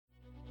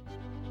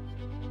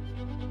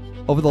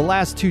Over the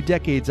last 2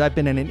 decades, I've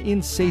been in an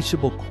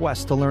insatiable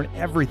quest to learn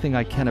everything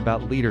I can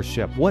about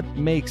leadership. What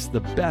makes the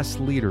best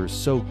leaders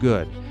so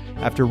good?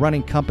 After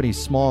running companies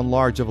small and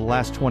large over the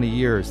last 20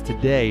 years,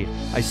 today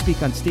I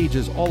speak on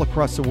stages all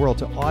across the world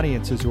to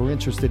audiences who are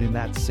interested in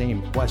that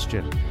same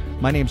question.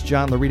 My name's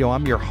John Laurito.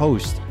 I'm your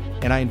host,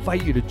 and I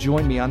invite you to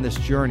join me on this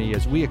journey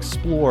as we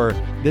explore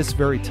this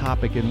very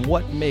topic and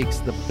what makes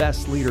the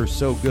best leaders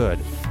so good.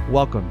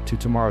 Welcome to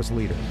Tomorrow's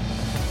Leader.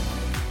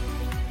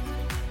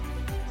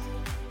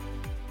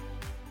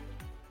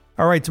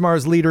 All right,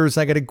 Tomorrow's Leaders,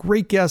 I got a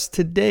great guest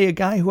today, a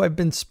guy who I've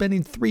been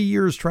spending 3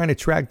 years trying to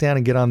track down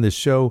and get on this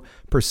show.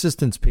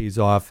 Persistence pays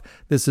off.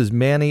 This is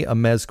Manny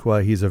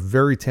Amezcua. He's a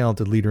very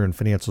talented leader in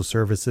financial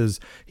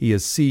services. He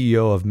is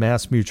CEO of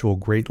MassMutual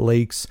Great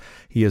Lakes.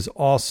 He is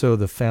also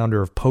the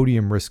founder of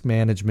Podium Risk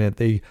Management.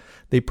 They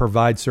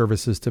provide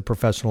services to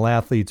professional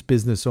athletes,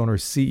 business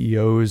owners,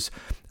 CEOs.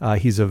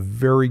 He's a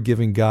very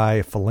giving guy,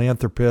 a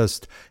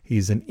philanthropist.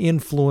 He's an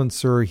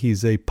influencer.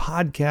 He's a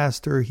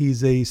podcaster.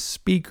 He's a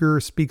speaker,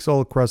 speaks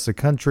all across the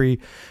country.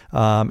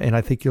 And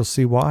I think you'll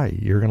see why.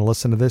 You're going to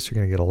listen to this. You're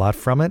going to get a lot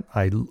from it.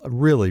 I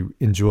really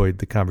enjoyed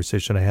the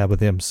conversation I had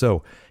with him.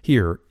 So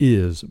here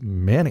is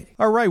Manny.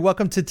 All right.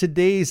 Welcome to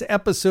today's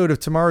episode of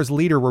Tomorrow's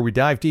Leader, where we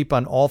dive deep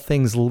on all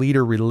things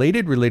leader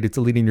related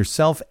to leading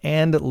yourself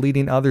and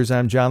leading others.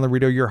 I'm John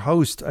Laurito, your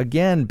host,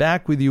 again,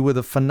 back with you with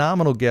a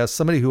phenomenal guest,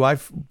 somebody who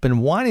I've been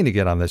wanting to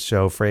get on this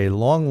show for a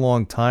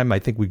long time. I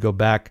think we go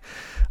back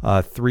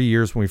 3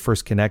 years when we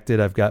first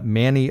connected. I've got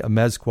Manny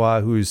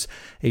Amezcua, who's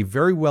a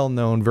very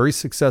well-known, very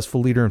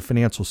successful leader in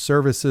financial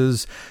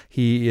services.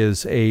 He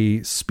is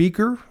a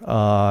speaker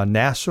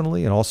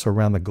nationally and also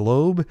around the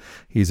globe.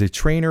 He's a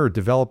trainer, a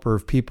developer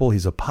of people.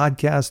 He's a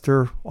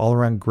podcaster,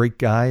 all-around great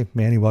guy.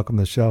 Manny, welcome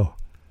to the show.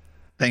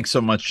 Thanks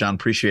so much, John.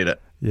 Appreciate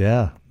it.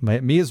 Yeah,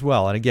 me as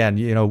well. And again,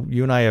 you know,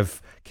 you and I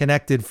have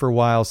connected for a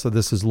while, so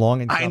this is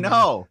long and coming. I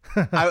know.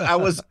 I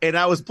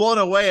was blown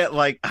away at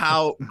like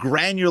how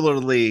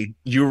granularly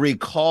you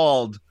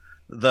recalled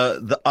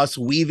the us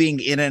weaving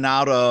in and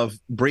out of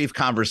brief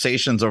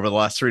conversations over the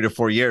last 3 to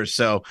 4 years.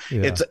 So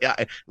It's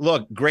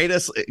look,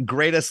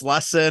 greatest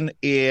lesson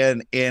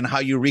in how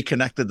you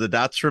reconnected the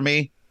dots for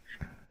me.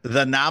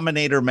 The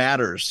nominator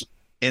matters.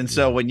 And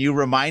so when you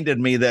reminded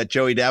me that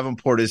Joey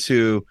Davenport is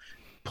who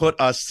put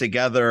us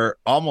together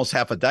almost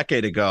half a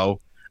decade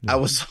ago, I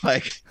was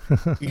like,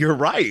 you're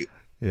right.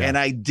 Yeah. And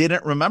I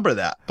didn't remember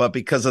that. But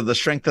because of the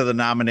strength of the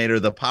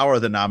nominator, the power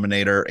of the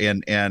nominator,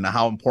 and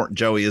how important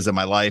Joey is in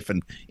my life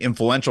and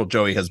influential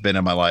Joey has been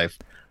in my life,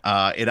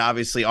 it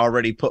obviously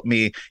already put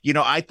me, you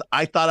know, I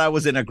thought I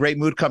was in a great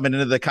mood coming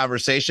into the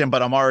conversation,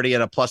 but I'm already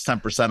at a plus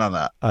 10% on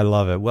that. I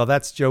love it. Well,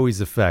 that's Joey's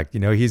effect.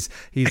 You know, he's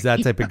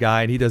that type of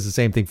guy, and he does the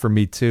same thing for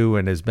me too,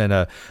 and has been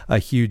a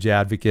huge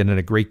advocate and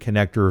a great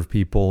connector of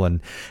people.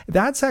 And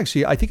that's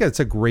actually, I think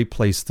that's a great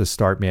place to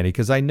start, Manny,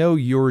 because I know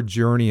your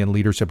journey in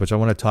leadership, which I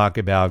want to talk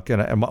about.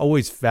 And I'm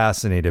always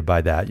fascinated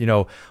by that. You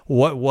know,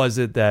 what was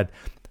it that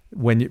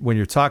when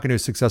you're talking to a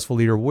successful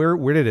leader,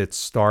 where did it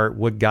start?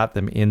 What got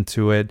them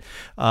into it?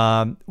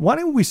 Why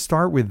don't we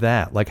start with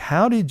that? Like,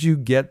 how did you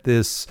get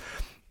this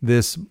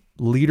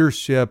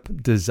leadership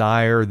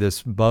desire,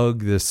 this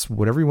bug, this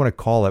whatever you want to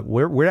call it?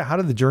 How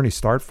did the journey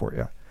start for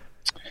you?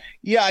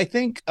 Yeah, I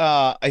think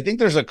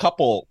there's a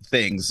couple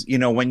things. You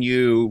know,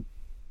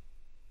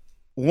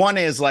 one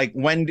is like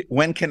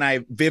when can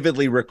I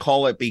vividly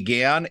recall it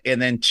began,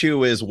 and then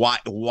two is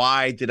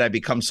why did I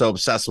become so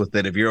obsessed with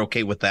it? If you're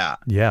okay with that,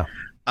 yeah.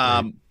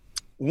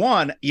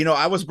 One, you know,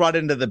 I was brought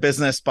into the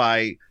business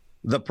by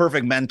the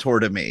perfect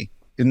mentor to me,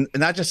 and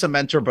not just a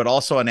mentor, but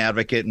also an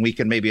advocate. And we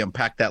can maybe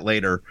unpack that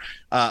later.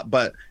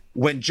 But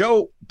when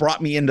Joe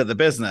brought me into the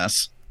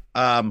business,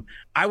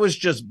 I was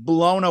just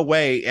blown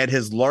away at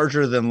his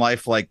larger than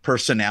life like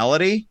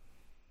personality,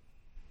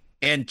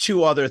 and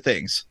two other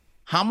things: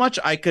 how much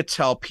I could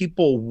tell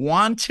people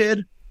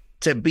wanted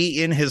to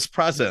be in his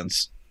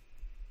presence,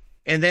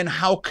 and then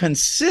how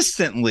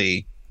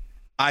consistently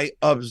I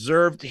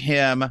observed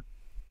him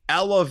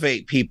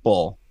elevate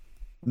people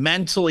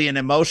mentally and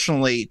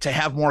emotionally to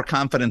have more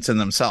confidence in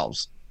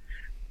themselves.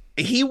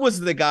 He was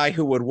the guy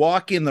who would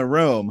walk in the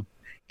room,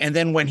 and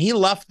then when he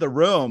left the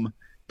room,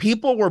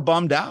 people were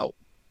bummed out.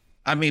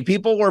 I mean,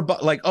 people were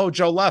like, oh,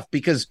 Joe left,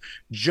 because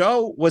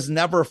Joe was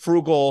never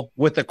frugal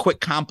with a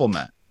quick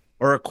compliment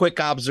or a quick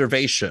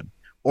observation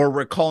or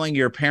recalling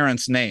your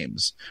parents'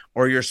 names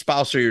or your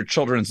spouse or your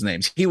children's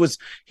names. He was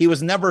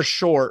never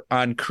short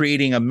on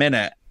creating a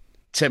minute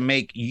to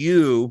make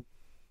you,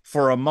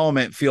 for a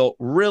moment, feel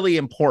really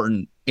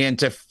important and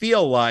to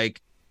feel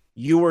like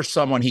you were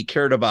someone he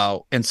cared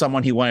about and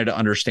someone he wanted to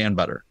understand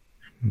better.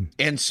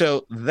 And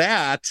so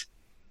that,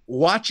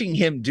 watching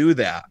him do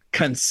that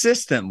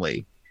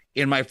consistently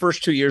in my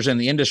first 2 years in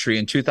the industry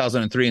in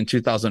 2003 and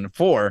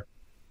 2004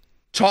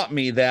 taught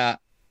me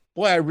that,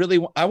 boy,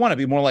 I want to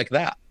be more like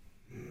that.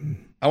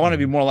 I want to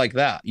be more like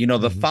that. You know,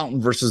 the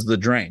fountain versus the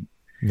drain.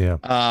 Yeah.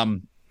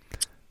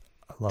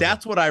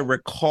 That's what I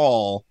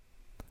recall,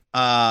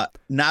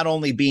 not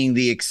only being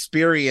the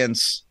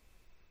experience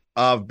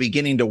of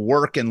beginning to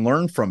work and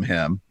learn from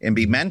him and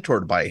be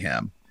mentored by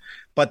him.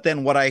 But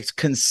then what I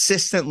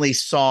consistently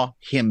saw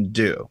him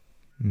do,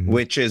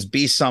 which is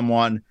be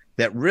someone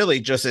that really,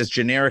 just as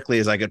generically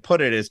as I could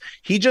put it, is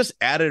he just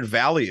added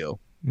value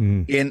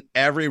in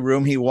every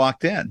room he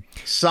walked in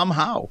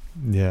somehow.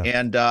 Yeah.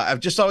 And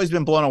I've just always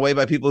been blown away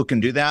by people who can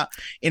do that.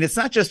 And it's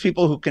not just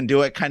people who can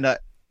do it kind of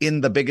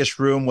in the biggest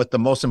room with the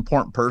most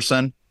important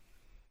person,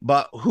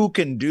 but who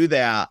can do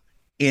that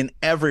in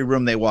every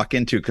room they walk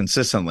into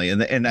consistently.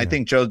 And I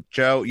think Joe,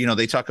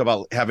 they talk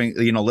about having,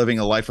 living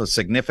a life of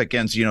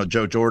significance.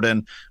 Joe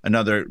Jordan,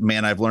 another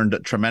man I've learned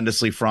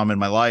tremendously from in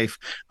my life.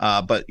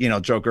 But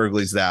Joe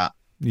Gergley's that.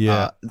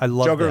 Yeah. I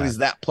love Joe Gergley's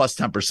that plus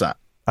 10%.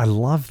 I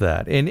love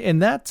that.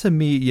 And that to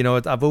me,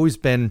 I've always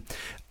been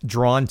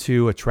drawn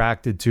to,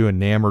 attracted to,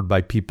 enamored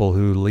by people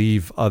who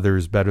leave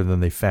others better than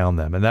they found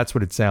them. And that's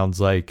what it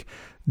sounds like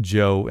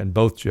Joe and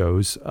both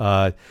Joes.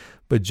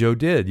 But Joe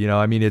did,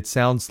 it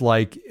sounds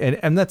like,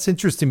 and that's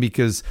interesting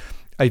because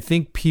I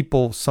think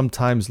people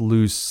sometimes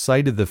lose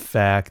sight of the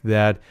fact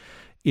that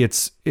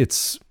it's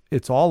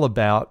all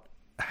about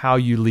how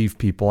you leave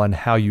people and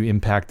how you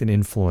impact and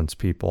influence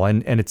people.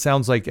 And it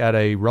sounds like at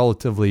a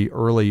relatively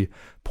early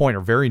point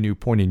or very new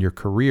point in your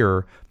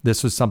career,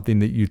 this was something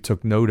that you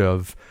took note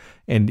of.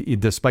 And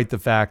despite the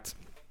fact,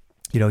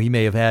 he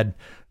may have had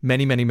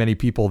many, many, many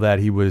people that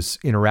he was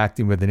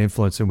interacting with and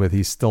influencing with,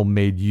 he still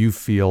made you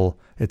feel,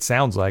 it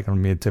sounds like, I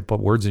don't mean to put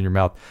words in your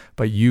mouth,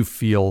 but you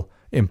feel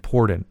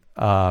important.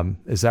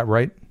 Is that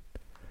right?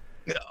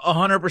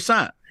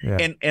 100%.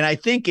 Yeah. And I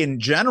think in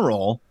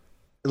general,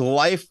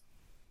 life,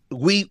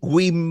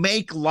 we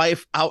make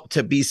life out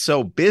to be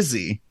so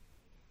busy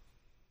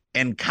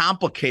and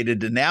complicated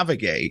to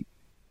navigate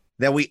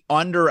that we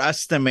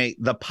underestimate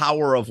the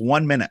power of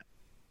 1 minute.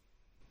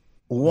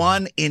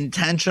 One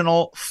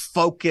intentional,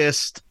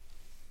 focused,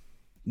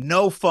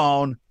 no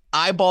phone,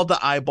 eyeball to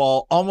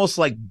eyeball, almost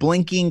like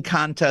blinking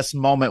contest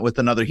moment with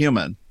another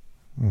human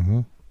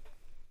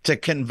to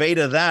convey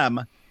to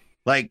them,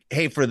 like,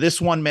 hey, for this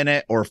 1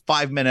 minute or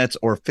 5 minutes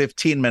or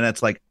 15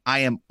 minutes, like, I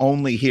am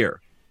only here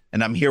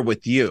and I'm here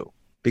with you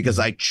because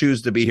I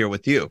choose to be here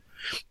with you.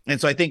 And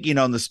so I think,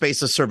 in the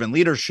space of servant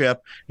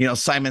leadership,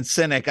 Simon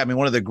Sinek,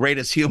 one of the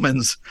greatest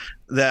humans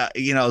that,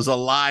 is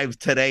alive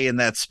today in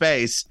that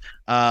space.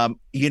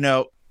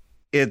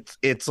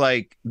 It's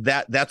like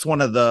that's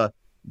one of the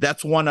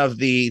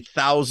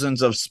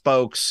thousands of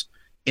spokes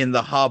in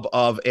the hub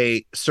of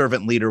a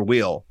servant leader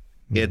wheel.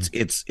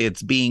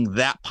 It's being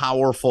that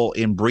powerful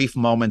in brief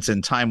moments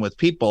in time with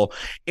people.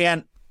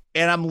 And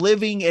I'm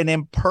living an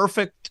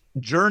imperfect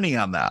journey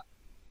on that.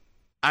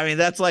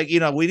 That's like,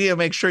 we need to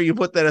make sure you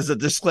put that as a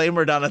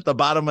disclaimer down at the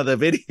bottom of the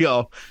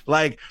video.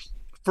 Like,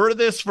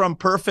 furthest from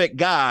perfect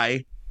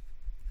guy,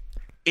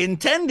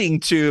 intending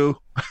to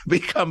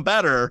become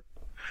better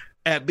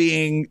at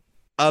being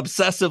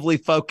obsessively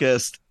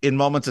focused in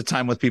moments of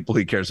time with people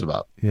he cares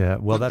about. Yeah,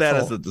 well,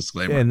 that's a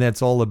disclaimer. And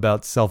that's all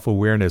about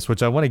self-awareness,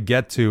 which I want to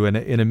get to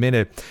in a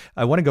minute.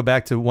 I want to go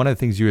back to one of the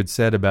things you had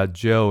said about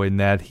Joe in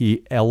that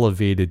he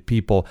elevated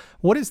people.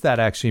 What does that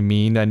actually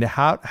mean? And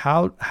how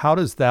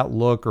does that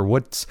look?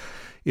 Or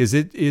is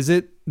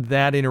it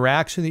that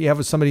interaction that you have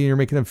with somebody and you're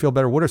making them feel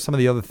better? What are some of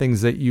the other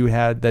things that you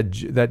had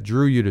that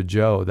drew you to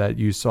Joe that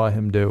you saw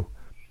him do?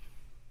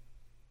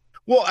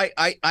 Well,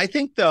 I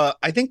think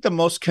the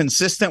most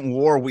consistent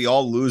war we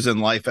all lose in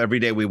life every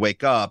day we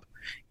wake up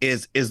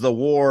is the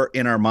war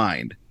in our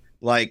mind,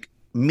 like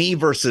me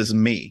versus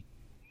me.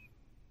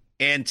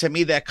 And to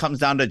me, that comes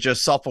down to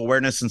just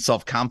self-awareness and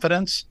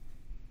self-confidence.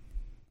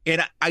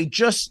 And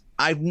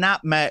I've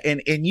not met,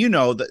 and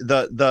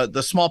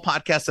the small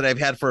podcast that I've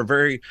had for a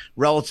very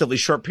relatively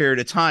short period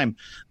of time,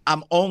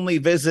 I'm only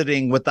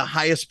visiting with the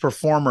highest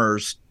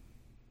performers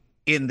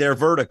in their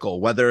vertical,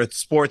 whether it's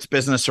sports,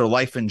 business, or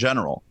life in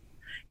general.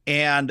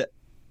 And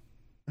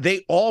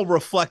they all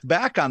reflect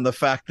back on the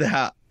fact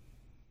that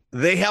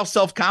they have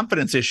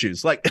self-confidence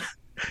issues. Like,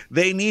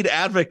 they need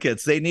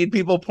advocates. They need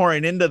people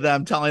pouring into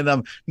them, telling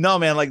them, no,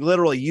 man, like,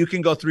 literally, you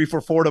can go 3 for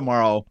 4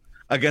 tomorrow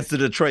against the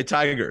Detroit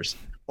Tigers.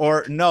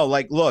 Or no,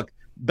 like, look,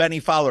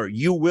 Benny Fowler,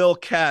 you will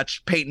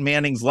catch Peyton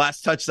Manning's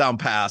last touchdown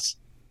pass.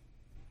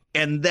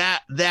 And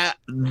that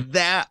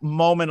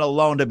moment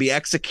alone to be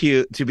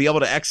able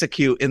to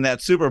execute in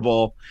that Super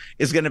Bowl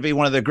is going to be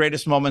one of the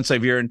greatest moments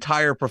of your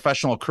entire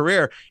professional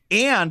career,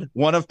 and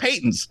one of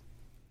Peyton's,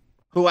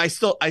 who I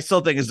still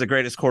think is the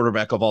greatest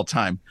quarterback of all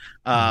time.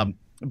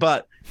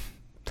 But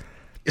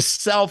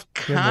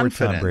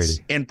self-confidence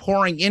and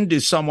pouring into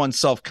someone's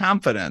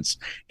self-confidence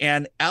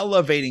and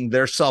elevating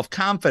their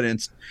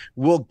self-confidence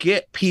will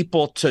get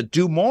people to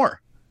do more.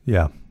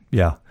 Yeah.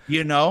 Yeah.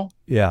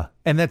 Yeah.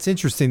 And that's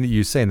interesting that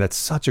you say, and that's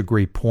such a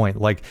great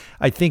point. Like,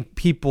 I think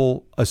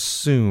people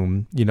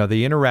assume,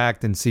 they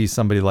interact and see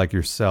somebody like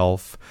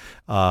yourself.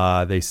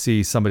 They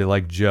see somebody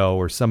like Joe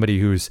or somebody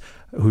who's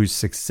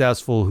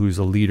successful, who's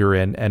a leader,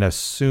 and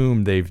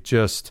assume they've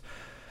got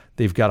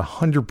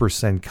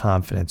 100%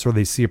 confidence, or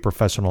they see a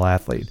professional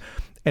athlete.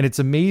 And it's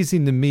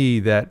amazing to me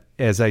that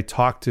as I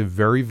talk to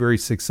very, very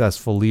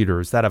successful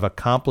leaders that have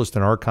accomplished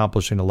and are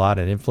accomplishing a lot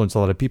and influence a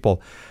lot of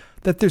people,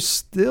 that there's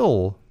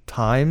still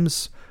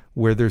times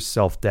where there's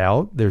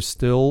self-doubt. There's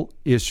still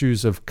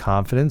issues of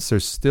confidence.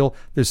 There's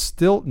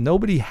still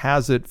nobody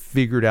has it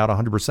figured out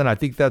 100%. I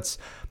think that's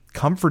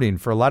comforting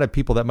for a lot of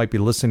people that might be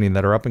listening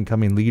that are up and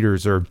coming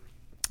leaders or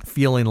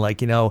feeling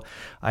like,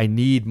 I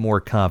need more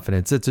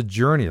confidence. It's a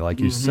journey, like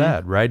you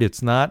said, right?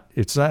 It's not,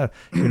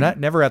 you're not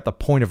never at the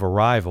point of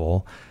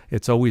arrival.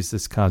 It's always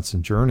this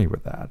constant journey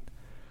with that.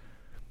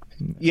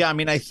 Yeah. I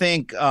mean, I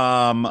think,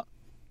 I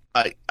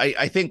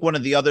think one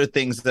of the other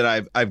things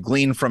that I've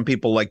gleaned from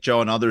people like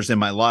Joe and others in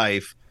my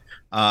life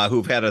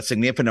who've had a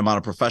significant amount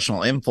of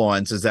professional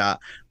influence is that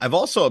I've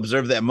also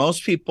observed that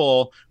most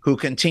people who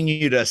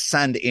continue to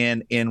ascend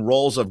in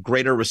roles of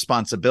greater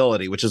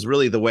responsibility, which is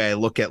really the way I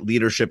look at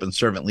leadership and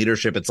servant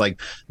leadership, it's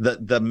like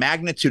the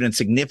magnitude and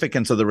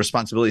significance of the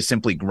responsibility is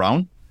simply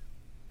grown.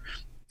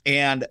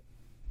 And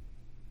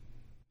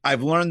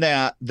I've learned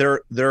that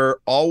they're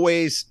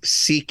always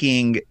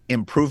seeking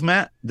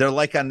improvement. They're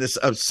like on this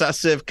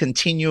obsessive,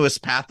 continuous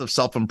path of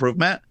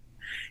self-improvement.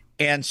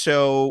 And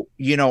so,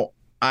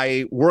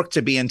 I work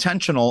to be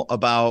intentional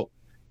about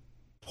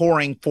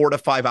pouring 4 to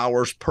 5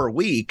 hours per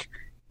week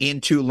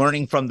into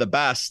learning from the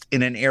best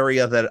in an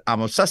area that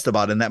I'm obsessed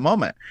about in that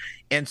moment.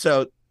 And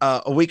so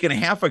a week and a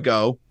half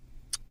ago,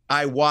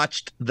 I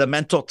watched the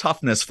Mental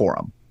Toughness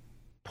Forum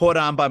put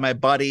on by my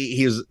buddy.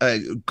 He's a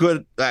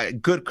good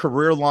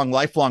career-long,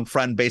 lifelong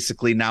friend,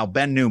 basically now,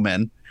 Ben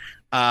Newman.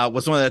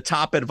 Was one of the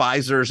top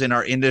advisors in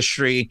our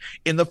industry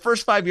in the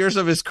first 5 years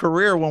of his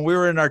career when we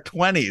were in our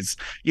 20s.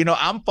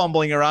 I'm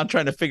fumbling around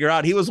trying to figure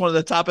out. He was one of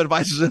the top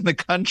advisors in the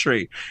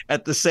country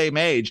at the same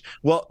age.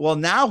 Well,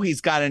 now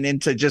he's gotten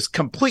into just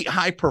complete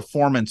high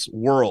performance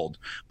world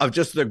of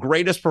just the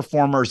greatest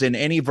performers in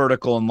any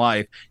vertical in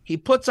life. He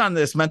puts on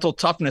this Mental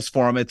Toughness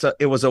Forum.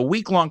 It was a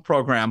week-long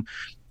program,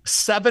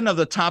 7 of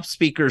the top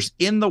speakers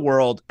in the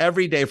world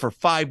every day for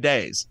 5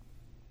 days.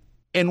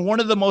 And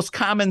one of the most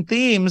common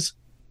themes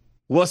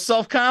was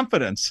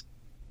self-confidence.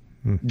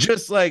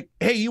 Just like,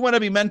 hey, you want to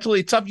be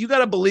mentally tough, you got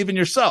to believe in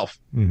yourself.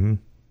 Mm-hmm.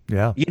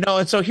 Yeah.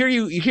 And so here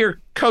you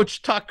hear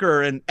Coach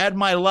Tucker and Ed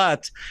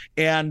Milet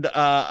and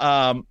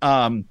Tom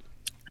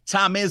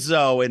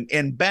Izzo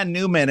and Ben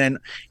Newman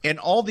and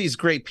all these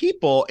great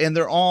people, and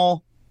they're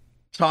all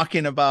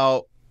talking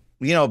about,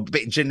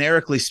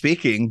 generically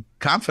speaking,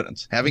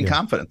 confidence, having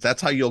confidence.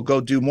 That's how you'll go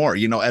do more.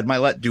 Ed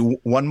Milet, do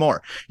one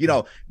more.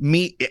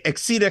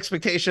 Exceed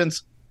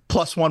expectations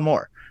plus one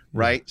more.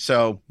 Right.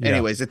 So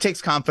anyways, it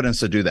takes confidence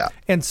to do that.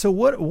 And so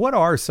what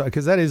are some,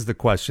 because that is the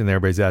question that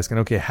everybody's asking,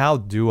 okay, how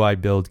do I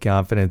build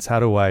confidence? How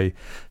do I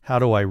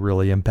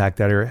really impact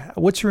that area?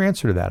 What's your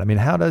answer to that? I mean,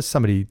 how does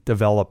somebody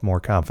develop more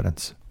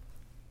confidence?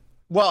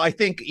 Well, I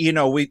think,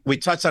 we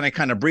touched on it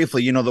kind of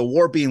briefly, the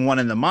war being won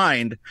in the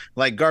mind,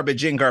 like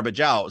garbage in,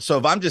 garbage out. So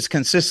if I'm just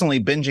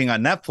consistently binging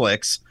on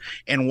Netflix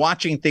and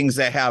watching things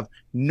that have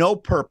no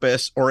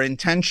purpose or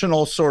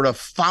intentional sort of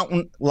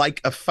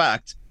fountain-like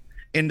effect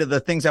into the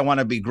things I want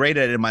to be great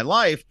at in my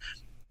life,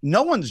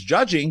 no one's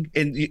judging.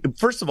 And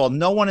first of all,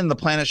 no one in the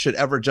planet should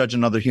ever judge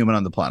another human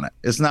on the planet.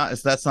 That's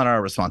not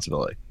our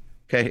responsibility.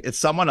 Okay. It's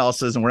someone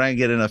else's, and we're not gonna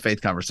get in a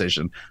faith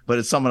conversation, but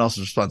it's someone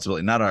else's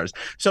responsibility, not ours.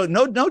 So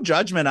no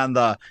judgment on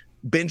the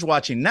binge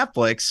watching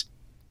Netflix.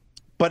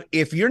 But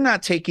if you're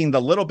not taking the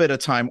little bit of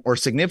time or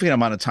significant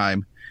amount of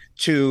time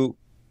to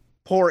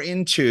pour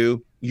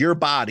into your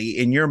body,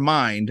 in your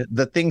mind,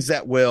 the things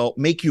that will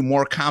make you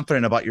more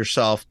confident about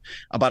yourself,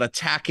 about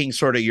attacking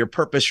sort of your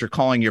purpose, your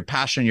calling, your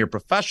passion, your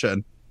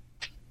profession,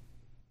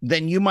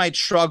 then you might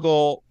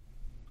struggle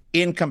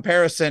in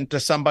comparison to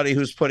somebody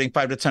who's putting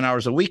 5 to 10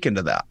 hours a week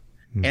into that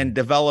and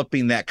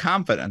developing that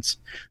confidence.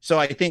 So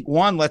I think,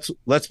 one,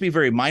 let's be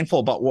very mindful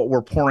about what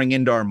we're pouring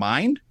into our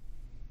mind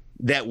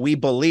that we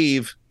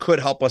believe could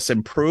help us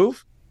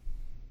improve.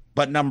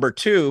 But number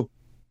 2,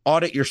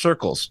 audit your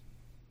circles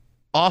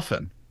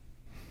often.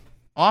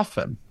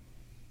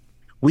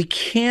 We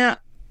cannot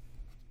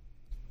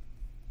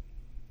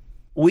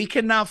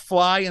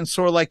fly and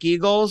soar like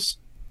eagles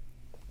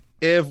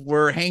if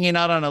we're hanging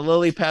out on a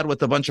lily pad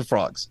with a bunch of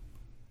frogs.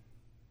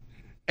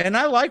 And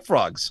I like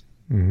frogs.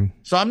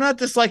 So I'm not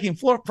disliking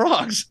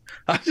frogs.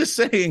 I'm just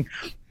saying,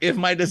 if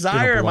my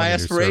desire, my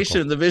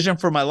aspiration, the vision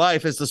for my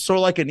life is to soar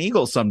like an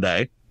eagle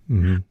someday,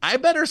 I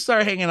better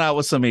start hanging out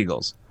with some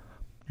eagles.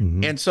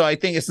 And so I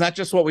think it's not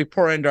just what we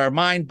pour into our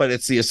mind, but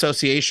it's the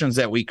associations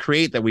that we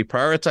create, that we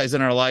prioritize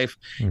in our life.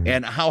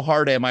 And how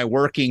hard am I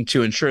working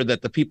to ensure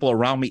that the people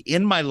around me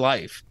in my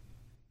life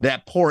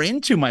that pour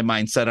into my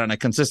mindset on a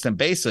consistent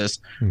basis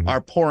are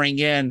pouring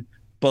in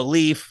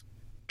belief,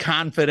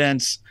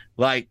 confidence,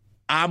 like,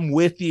 I'm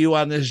with you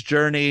on this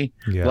journey.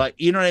 Like,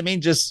 you know what I mean?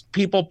 Just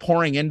people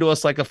pouring into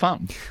us like a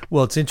fountain.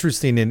 Well, it's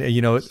interesting. And,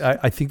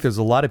 I think there's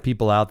a lot of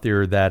people out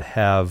there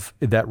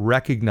that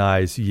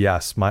recognize,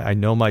 yes, I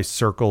know my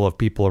circle of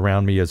people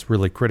around me is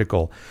really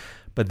critical,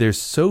 but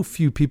there's so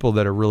few people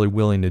that are really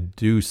willing to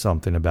do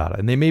something about it.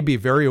 And they may be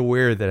very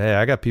aware that, hey,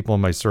 I got people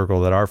in my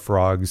circle that are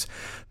frogs,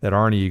 that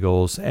aren't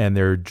eagles, and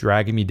they're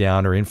dragging me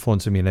down or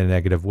influencing me in a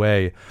negative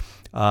way.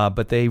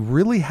 But they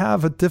really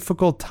have a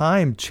difficult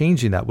time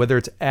changing that, whether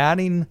it's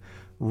adding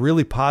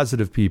really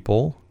positive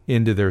people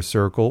into their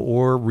circle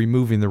or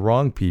removing the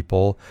wrong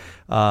people.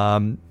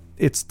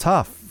 It's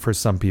tough for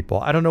some people.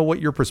 I don't know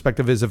what your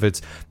perspective is, if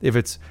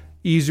it's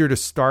easier to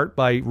start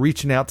by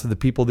reaching out to the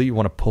people that you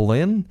want to pull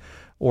in,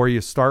 or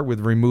you start with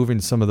removing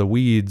some of the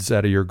weeds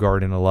out of your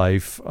garden of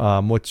life.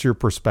 What's your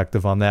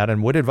perspective on that?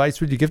 And what advice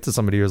would you give to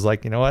somebody who's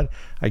like, you know what,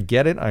 I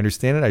get it, I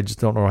understand it, I just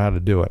don't know how to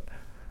do it?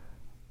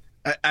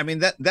 I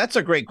mean, that's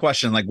a great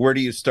question. Like, where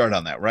do you start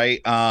on that,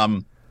 right?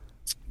 10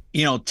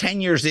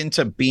 years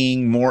into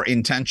being more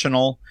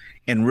intentional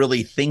and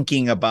really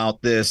thinking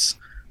about this,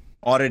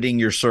 auditing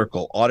your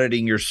circle,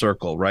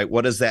 right?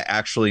 What does that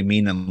actually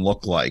mean and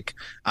look like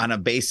on a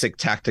basic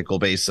tactical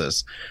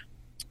basis?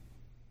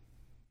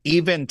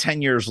 Even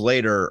 10 years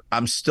later,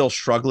 I'm still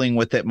struggling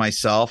with it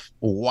myself,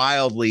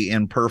 wildly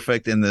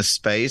imperfect in this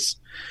space.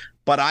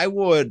 But I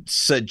would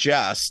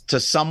suggest to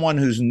someone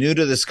who's new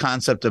to this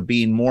concept of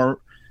being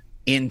more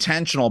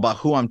intentional about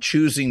who I'm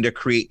choosing to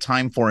create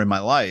time for in my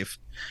life,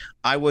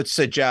 I would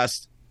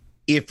suggest,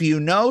 if you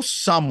know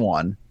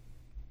someone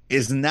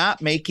is not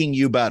making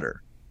you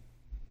better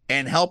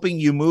and helping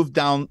you move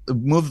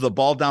the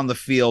ball down the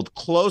field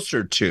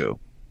closer to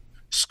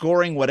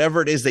scoring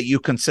whatever it is that you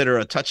consider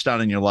a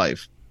touchdown in your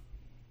life,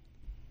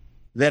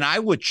 then I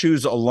would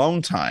choose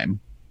alone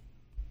time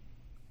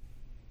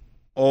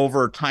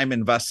over time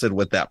invested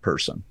with that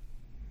person.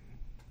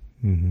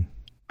 Mm-hmm.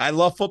 I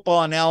love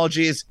football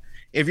analogies.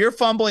 If you're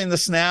fumbling the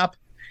snap,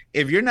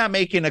 if you're not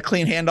making a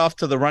clean handoff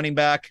to the running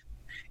back,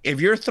 if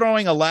you're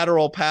throwing a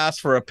lateral pass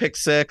for a pick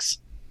six,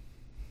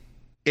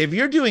 if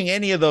you're doing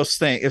any of those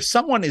things, if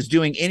someone is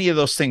doing any of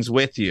those things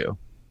with you,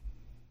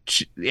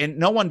 and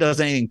no one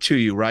does anything to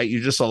you, right?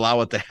 You just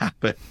allow it to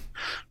happen,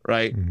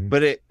 right? Mm-hmm.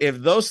 But if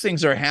those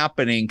things are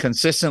happening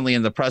consistently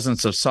in the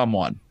presence of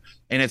someone,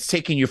 and it's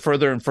taking you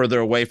further and further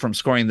away from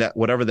scoring that,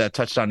 whatever that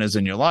touchdown is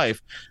in your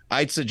life,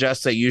 I'd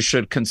suggest that you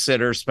should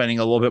consider spending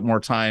a little bit more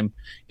time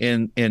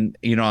in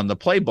on the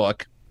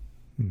playbook,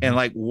 mm-hmm. and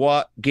like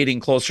what getting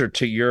closer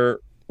to your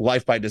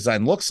life by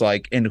design looks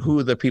like, and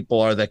who the people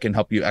are that can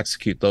help you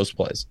execute those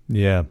plays.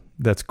 Yeah,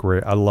 that's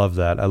great. I love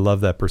that. I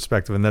love that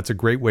perspective. And that's a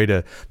great way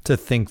to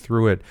think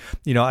through it.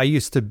 I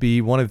used to be,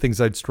 one of the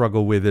things I'd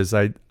struggle with is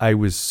I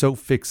was so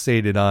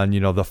fixated on,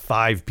 the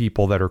 5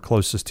 people that are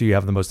closest to you,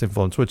 have the most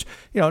influence, which,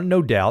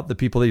 no doubt the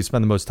people that you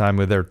spend the most time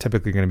with are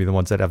typically going to be the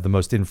ones that have the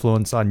most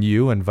influence on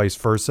you and vice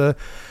versa.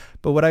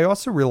 But what I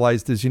also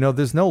realized is,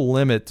 there's no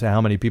limit to how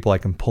many people I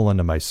can pull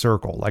into my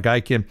circle. Like I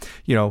can,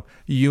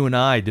 you and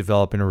I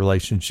developing a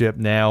relationship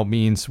now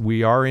means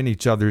we are in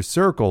each other's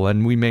circle,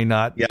 and we may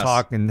not yes.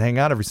 talk and hang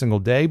out every single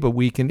day, but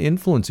we can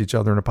influence each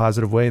other in a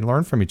positive way and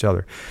learn from each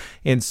other.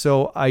 And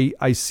so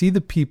I see the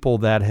people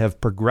that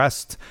have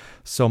progressed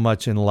so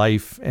much in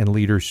life and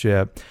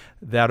leadership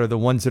that are the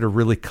ones that are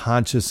really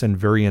conscious and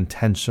very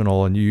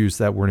intentional, and you use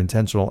that word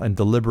intentional and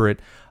deliberate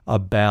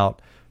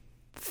about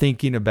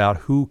thinking about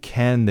who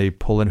can they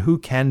pull in, who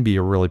can be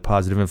a really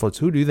positive influence,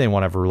 who do they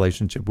want to have a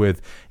relationship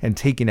with, and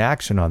taking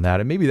action on that.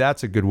 And maybe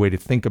that's a good way to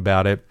think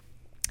about it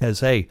as,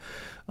 hey,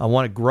 I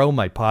want to grow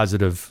my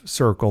positive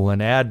circle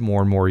and add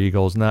more and more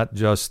eagles, not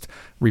just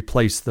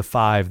replace the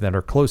 5 that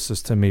are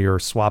closest to me or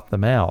swap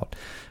them out.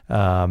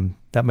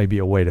 That might be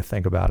a way to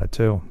think about it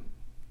too.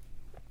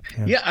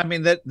 Yeah, I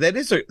mean that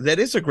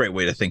is a great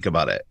way to think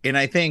about it, and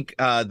I think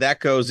that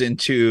goes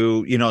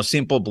into a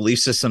simple belief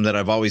system that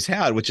I've always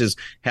had, which is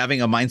having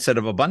a mindset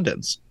of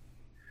abundance.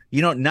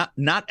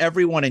 Not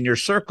everyone in your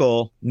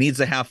circle needs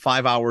to have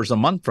 5 hours a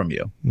month from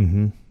you.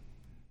 Mm-hmm.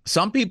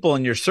 Some people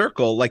in your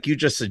circle, like you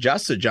just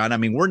suggested, John, I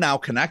mean, we're now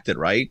connected,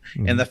 right?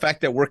 Mm-hmm. And the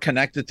fact that we're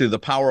connected through the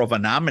power of a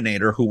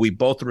nominator who we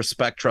both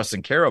respect, trust,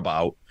 and care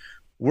about,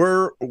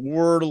 we're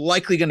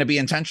likely going to be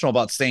intentional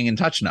about staying in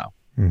touch now.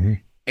 Mm-hmm.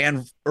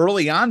 And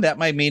early on, that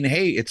might mean,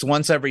 hey, it's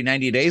once every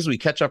 90 days, we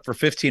catch up for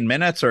 15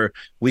 minutes, or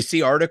we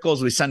see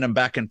articles, we send them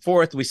back and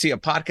forth. We see a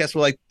podcast,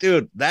 we're like,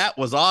 dude, that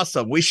was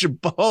awesome. We should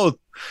both,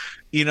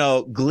 we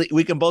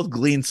can both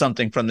glean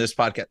something from this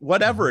podcast,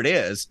 whatever it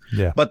is.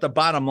 Yeah. But the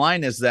bottom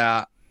line is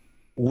that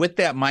with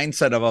that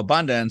mindset of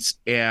abundance,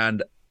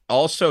 and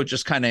also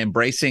just kind of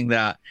embracing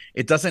that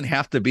it doesn't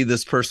have to be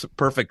this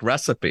perfect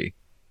recipe.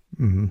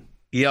 Mm-hmm.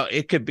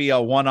 It could be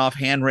a one-off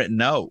handwritten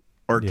note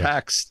or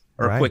text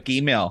or a quick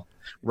email.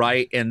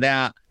 Right. And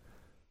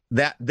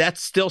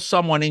that's still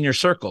someone in your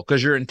circle,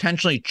 because you're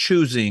intentionally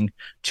choosing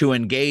to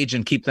engage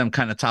and keep them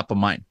kind of top of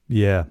mind.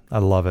 Yeah, I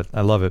love it.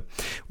 I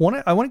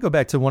want to go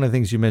back to one of the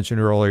things you mentioned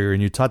earlier,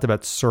 and you talked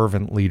about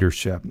servant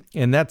leadership.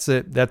 And that's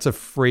a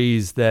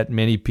phrase that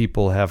many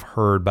people have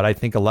heard, but I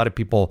think a lot of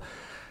people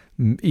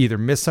either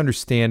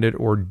misunderstand it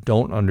or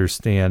don't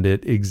understand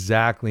it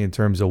exactly in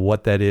terms of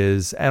what that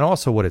is, and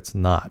also what it's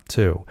not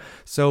too.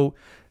 So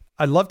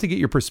I'd love to get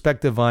your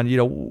perspective on,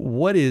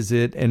 what is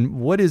it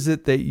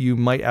that you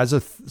might, as a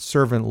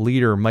servant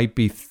leader, might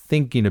be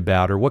thinking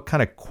about, or what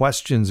kind of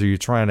questions are you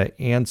trying to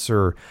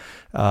answer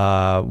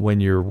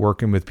when you're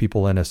working with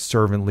people in a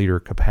servant leader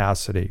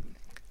capacity?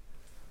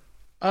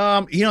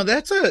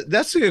 That's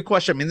a good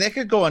question. I mean, they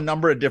could go a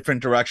number of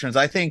different directions.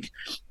 I think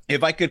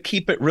if I could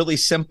keep it really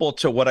simple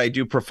to what I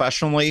do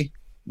professionally,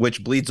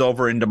 which bleeds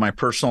over into my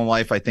personal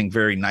life, I think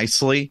very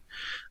nicely.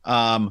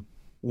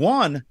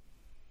 One,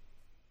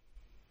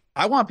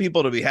 I want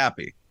people to be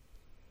happy.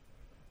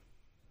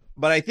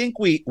 But I think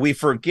we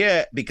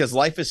forget, because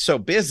life is so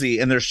busy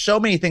and there's so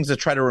many things to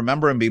try to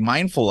remember and be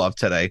mindful of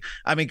today.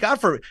 I mean, God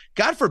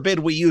forbid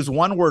we use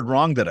one word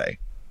wrong today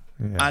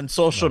on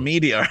social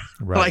media.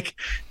 Right. Like,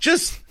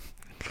 just,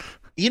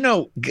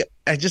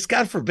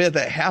 God forbid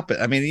that happen.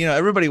 I mean,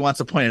 everybody wants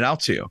to point it out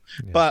to you.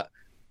 Yeah. But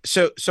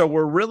so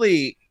we're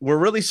really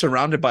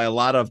surrounded by a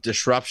lot of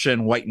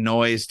disruption, white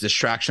noise,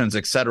 distractions,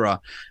 etc.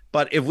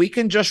 But if we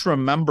can just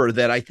remember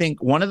that, I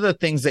think one of the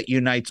things that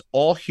unites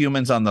all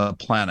humans on the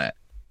planet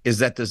is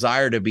that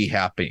desire to be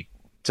happy,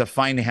 to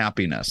find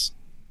happiness,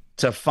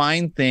 to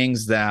find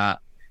things that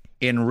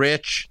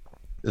enrich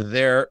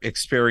their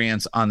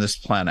experience on this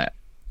planet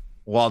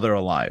while they're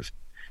alive.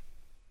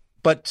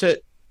 But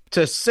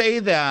to say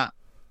that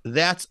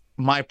that's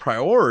my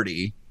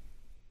priority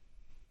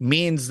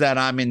means that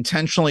I'm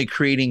intentionally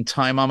creating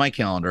time on my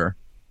calendar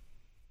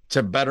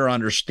to better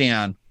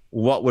understand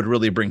what would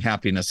really bring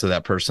happiness to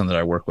that person that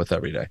I work with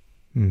every day.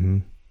 Mm-hmm.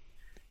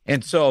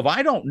 And so if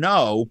I don't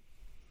know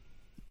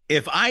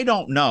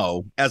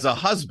as a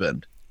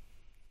husband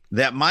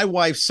that my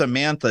wife,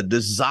 Samantha,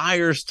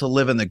 desires to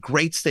live in the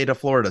great state of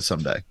Florida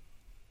someday,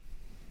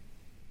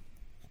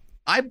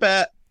 I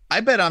bet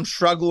I'm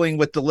struggling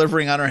with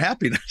delivering on her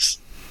happiness.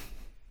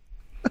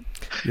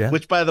 Yeah.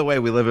 Which, by the way,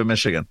 we live in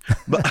Michigan,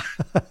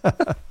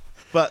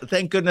 but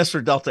thank goodness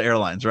for Delta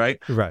Airlines, right?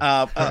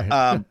 Right.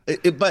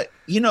 But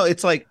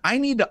it's like, I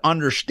need to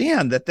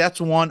understand that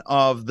that's one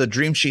of the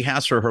dreams she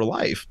has for her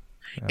life.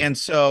 Yeah. And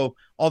so,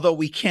 although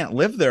we can't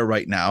live there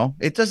right now,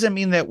 it doesn't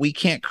mean that we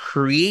can't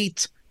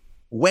create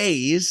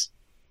ways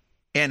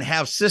and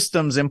have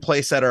systems in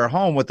place at our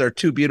home with our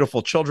two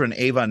beautiful children,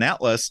 Ava and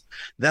Atlas,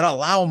 that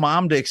allow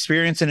mom to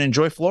experience and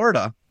enjoy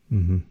Florida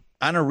on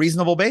a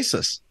reasonable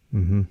basis.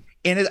 Mm-hmm.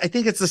 And I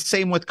think it's the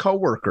same with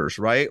coworkers,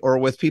 right? Or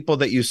with people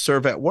that you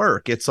serve at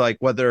work. It's like,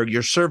 whether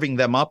you're serving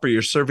them up or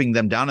you're serving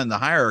them down in the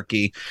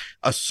hierarchy,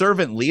 a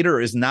servant leader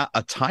is not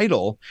a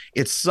title.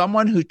 It's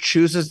someone who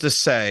chooses to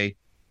say,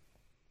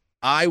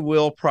 I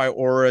will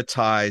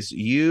prioritize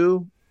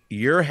you,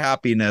 your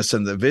happiness,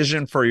 and the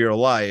vision for your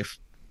life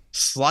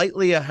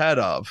slightly ahead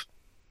of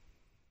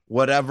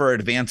whatever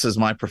advances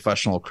my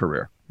professional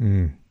career.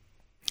 And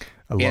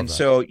that.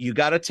 So you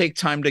got to take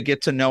time to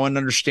get to know and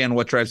understand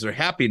what drives their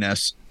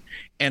happiness.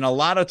 And a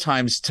lot of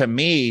times, to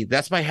me,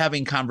 that's by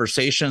having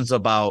conversations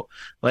about,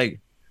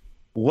 like,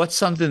 what's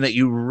something that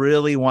you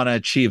really want to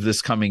achieve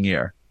this coming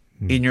year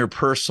in your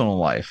personal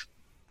life?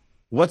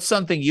 What's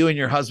something you and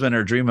your husband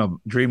are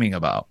dreaming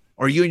about?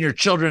 Or you and your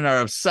children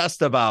are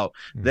obsessed about,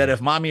 that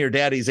if mommy or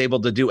daddy is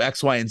able to do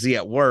X, Y, and Z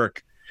at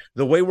work,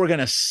 the way we're going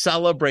to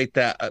celebrate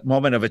that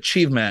moment of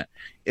achievement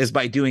is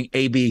by doing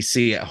A, B,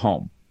 C at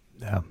home.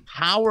 Yeah.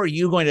 How are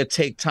you going to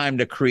take time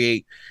to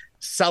create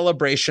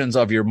celebrations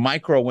of your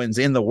micro wins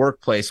in the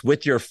workplace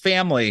with your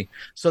family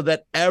so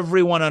that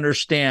everyone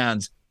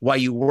understands why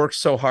you work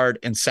so hard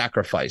and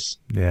sacrifice?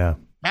 Yeah.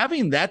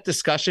 Having that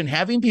discussion,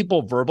 having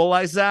people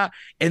verbalize that,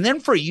 and then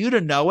for you to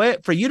know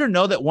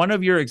that one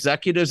of your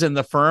executives in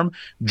the firm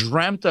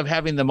dreamt of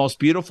having the most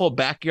beautiful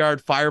backyard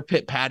fire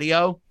pit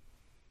patio,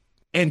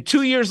 and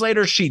 2 years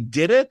later she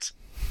did it.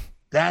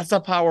 That's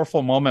a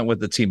powerful moment with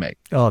the teammate.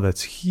 Oh,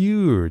 that's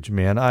huge,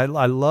 man. I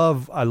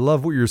love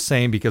what you're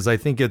saying, because I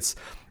think it's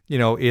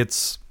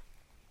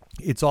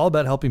all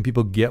about helping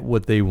people get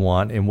what they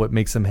want and what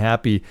makes them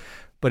happy.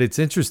 But it's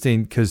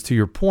interesting because, to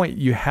your point,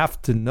 you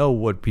have to know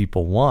what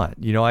people want.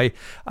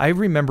 I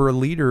remember a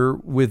leader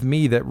with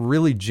me that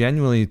really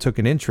genuinely took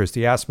an interest.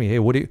 He asked me, hey,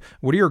 what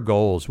are your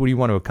goals? What do you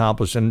want to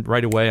accomplish? And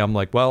right away, I'm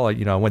like, well,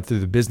 I went through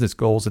the business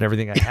goals and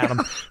everything. I had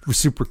them were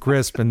super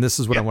crisp, and this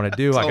is what I want to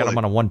do. Totally. I got them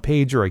on a one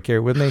pager. I carry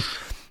it with me.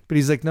 But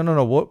he's like,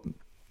 no. What?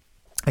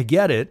 I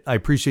get it. I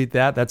appreciate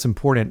that. That's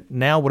important.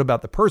 Now, what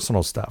about the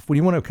personal stuff? What do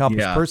you want to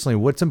accomplish personally?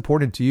 What's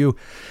important to you?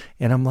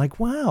 And I'm like,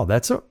 wow,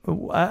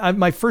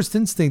 my first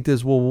instinct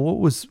is,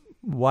 well,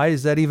 why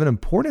is that even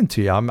important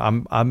to you?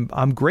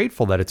 I'm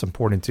grateful that it's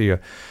important to you.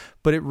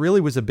 But it really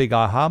was a big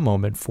aha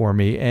moment for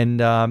me.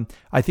 And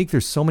I think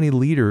there's so many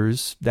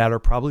leaders that are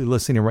probably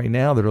listening right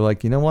now that are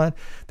like, you know what?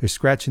 They're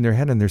scratching their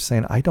head and they're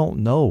saying, I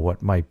don't know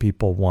what my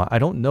people want. I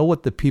don't know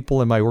what the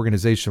people in my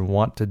organization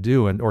want to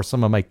do, or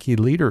some of my key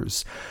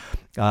leaders.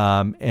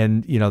 And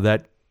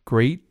that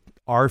great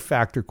R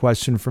factor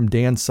question from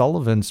Dan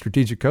Sullivan,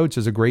 strategic coach,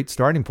 is a great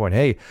starting point.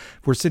 Hey,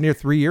 if we're sitting here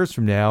 3 years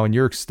from now and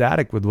you're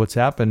ecstatic with what's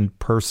happened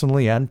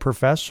personally and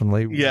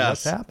professionally,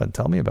 what's happened?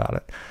 Tell me about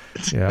it.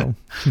 You know,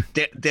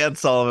 Dan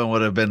Sullivan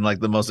would have been like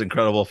the most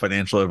incredible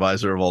financial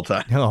advisor of all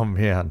time. Oh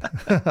man,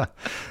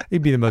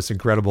 he'd be the most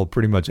incredible,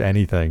 pretty much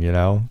anything, you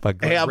know.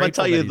 But hey, I'm gonna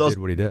tell you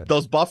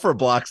those buffer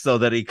blocks though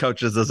that he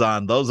coaches us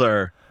on. Those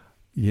are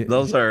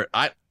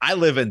I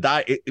live and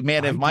die,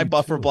 man. If my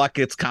buffer block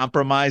gets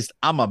compromised,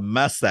 I'm a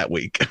mess that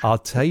week. I'll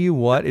tell you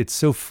what, it's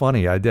so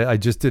funny. I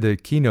just did a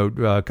keynote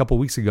a couple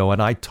of weeks ago,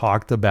 and I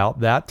talked about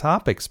that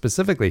topic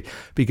specifically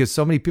because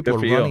so many people are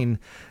running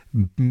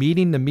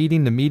meeting to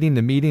meeting to meeting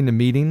to meeting to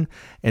meeting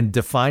and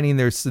defining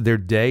their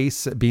day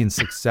being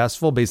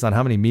successful based on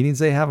how many meetings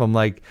they have. I'm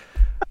like,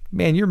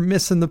 man, you're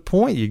missing the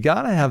point. You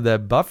got to have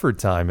that buffer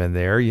time in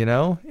there, you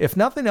know? If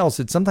nothing else,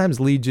 it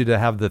sometimes leads you to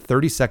have the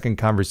 30-second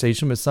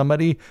conversation with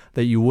somebody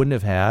that you wouldn't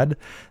have had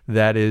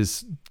that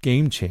is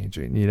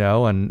game-changing, you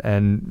know?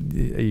 And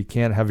you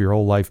can't have your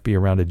whole life be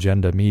around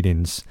agenda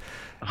meetings.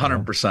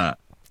 100%.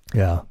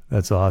 Yeah,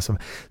 that's awesome.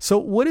 So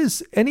what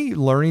is any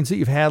learnings that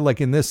you've had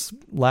like in this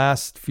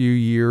last few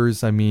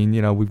years? I mean,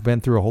 you know, we've been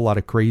through a whole lot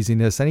of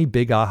craziness. Any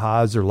big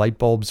ahas or light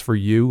bulbs for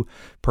you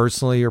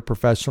personally or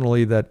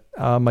professionally that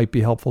might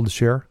be helpful to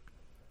share?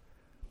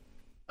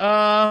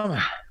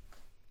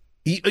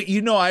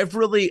 You know, I've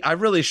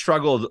really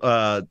struggled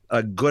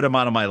a good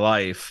amount of my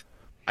life.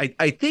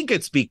 I think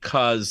it's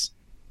because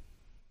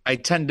I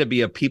tend to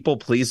be a people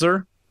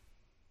pleaser.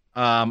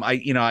 I'm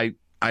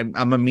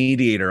a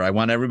mediator. I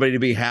want everybody to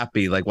be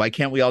happy. Like, why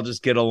can't we all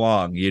just get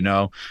along, you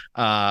know?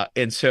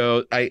 And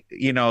so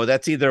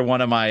that's either one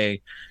of my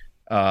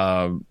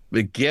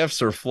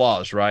gifts or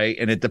flaws, right?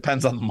 And it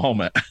depends on the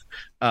moment.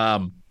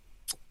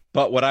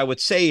 But what I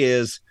would say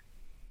is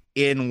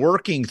in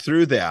working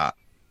through that,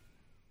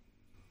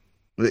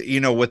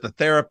 you know, with the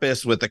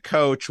therapist, with the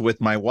coach,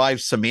 with my wife,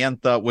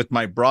 Samantha, with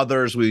my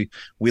brothers, we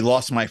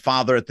lost my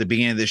father at the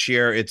beginning of this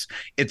year. It's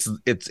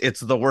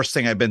the worst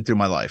thing I've been through in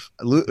my life.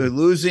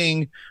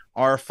 Losing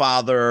our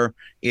father.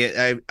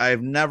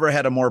 I've never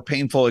had a more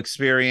painful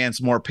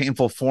experience, more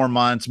painful 4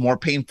 months, more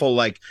painful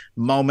like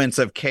moments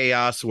of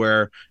chaos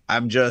where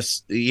I'm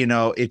just, you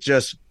know,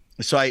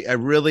 so I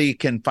really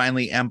can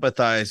finally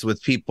empathize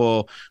with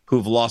people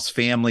who've lost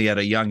family at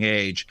a young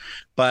age.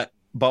 But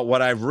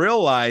what I've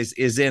realized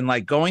is in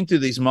like going through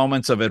these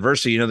moments of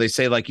adversity, you know, they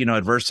say like, you know,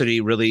 adversity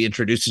really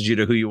introduces you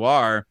to who you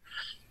are.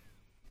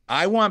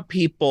 I want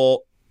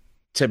people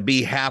to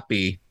be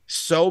happy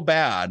so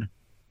bad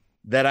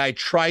that I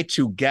try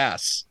to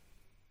guess.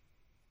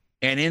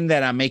 And in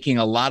that, I'm making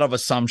a lot of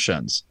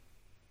assumptions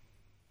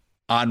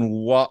on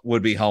what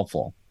would be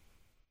helpful.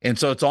 And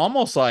so it's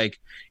almost like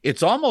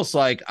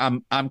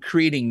I'm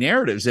creating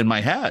narratives in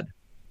my head.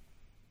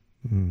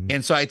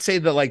 And so I'd say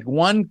that like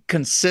one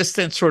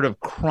consistent sort of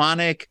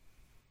chronic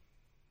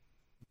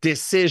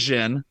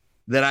decision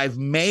that I've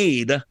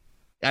made,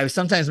 I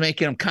sometimes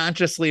making them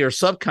consciously or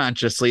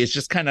subconsciously, it's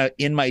just kind of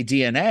in my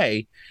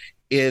DNA,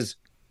 is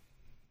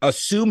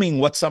assuming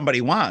what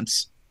somebody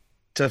wants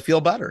to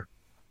feel better,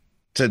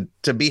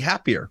 to be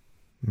happier,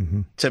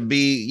 to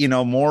be, you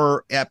know,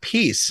 more at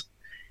peace.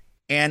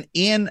 And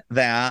in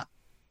that,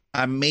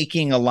 I'm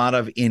making a lot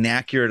of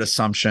inaccurate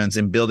assumptions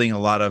and building a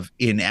lot of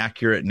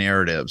inaccurate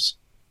narratives.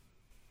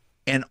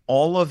 And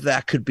all of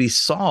that could be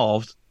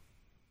solved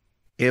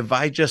if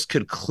I just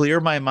could clear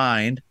my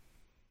mind,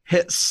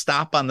 hit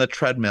stop on the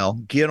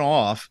treadmill, get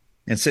off,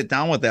 and sit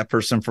down with that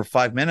person for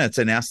 5 minutes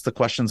and ask the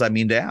questions I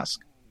mean to ask.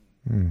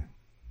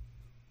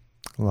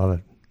 Love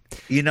it.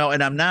 You know,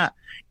 and I'm not,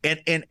 and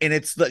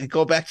it's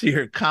go back to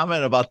your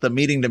comment about the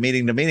meeting to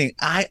meeting to meeting.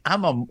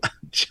 I'm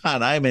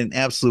an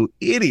absolute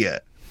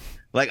idiot.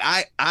 Like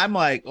I'm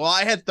like, well,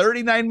 I had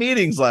 39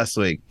 meetings last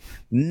week.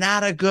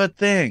 Not a good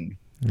thing.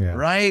 Yeah.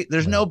 Right.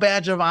 There's no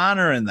badge of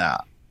honor in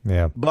that.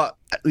 Yeah. But,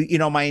 you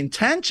know, my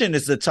intention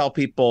is to tell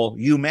people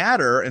you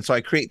matter. And so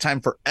I create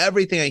time for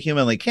everything I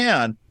humanly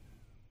can.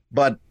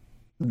 But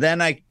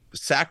then I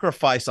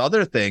sacrifice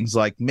other things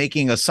like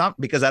making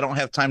because I don't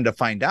have time to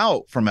find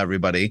out from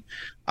everybody.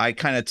 I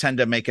kind of tend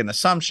to make an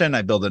assumption.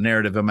 I build a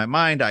narrative in my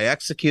mind. I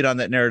execute on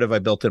that narrative I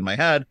built in my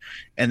head.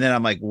 And then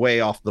I'm like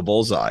way off the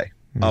bullseye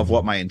of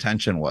what my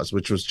intention was,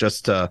 which was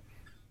just to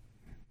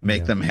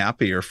make them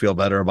happy or feel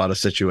better about a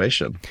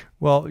situation.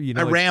 Well, you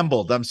know, I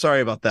rambled. I'm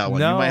sorry about that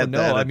one. You might have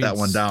to edit that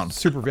one down.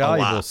 Super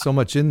valuable. So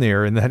much in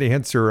there in that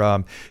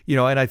answer. You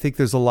know, and I think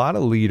there's a lot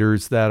of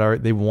leaders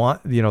that they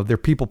want, you know, they're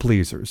people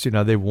pleasers. You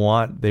know, they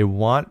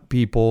want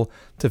people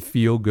to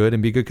feel good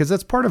and be good because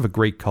that's part of a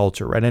great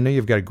culture, right? I know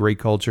you've got a great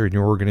culture in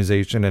your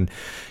organization, and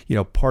you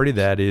know, part of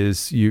that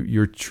is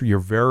you're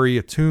very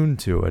attuned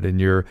to it,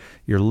 and you're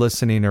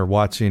listening or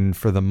watching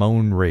for the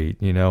moan rate,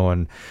 you know,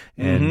 and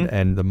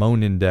the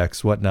moan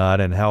index,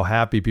 whatnot, and how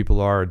happy people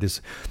are.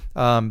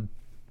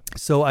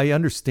 So I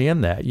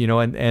understand that, you know,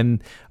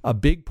 and a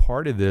big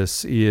part of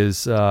this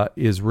is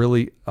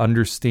really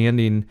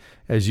understanding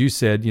as you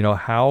said,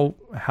 how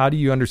do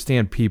you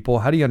understand people?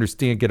 How do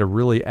you get a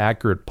really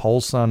accurate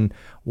pulse on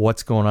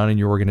what's going on in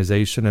your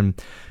organization? And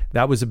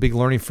that was a big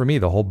learning for me,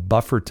 the whole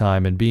buffer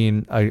time, and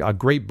being a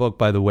great book,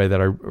 by the way,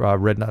 that I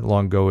read not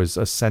long ago is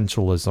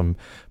Essentialism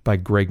by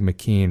Greg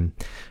McKean.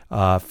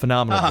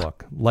 Phenomenal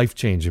book,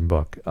 life-changing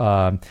book,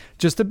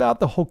 just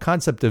about the whole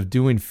concept of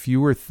doing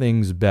fewer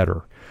things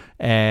better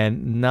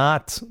and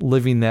not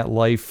living that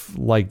life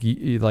like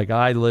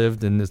I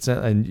lived,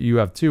 and you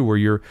have too, where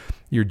you're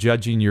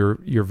judging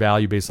your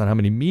value based on how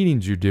many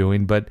meetings you're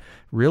doing, but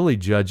really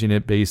judging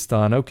it based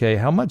on, okay,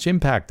 how much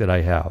impact did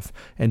I have?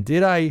 And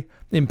did I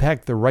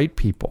impact the right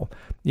people?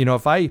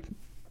 If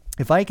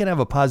I can have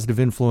a positive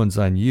influence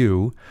on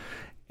you,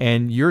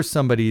 and you're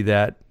somebody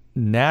that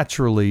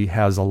naturally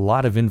has a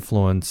lot of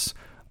influence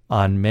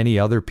on many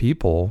other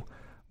people,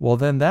 well,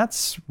 then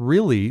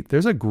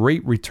there's a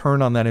great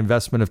return on that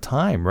investment of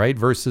time, right?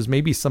 Versus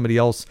maybe somebody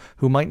else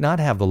who might not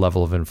have the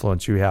level of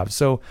influence you have.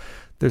 So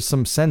there's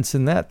some sense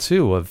in that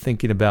too, of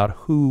thinking about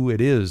who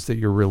it is that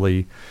you're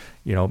really,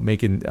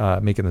 making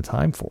the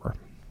time for.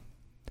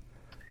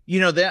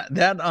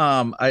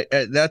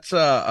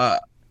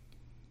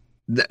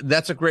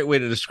 That's a great way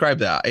to describe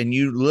that. And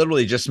you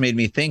literally just made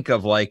me think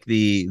of like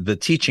the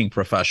teaching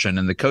profession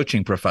and the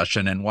coaching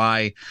profession, and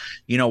why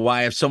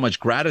I have so much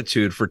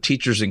gratitude for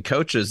teachers and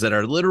coaches that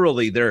are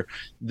literally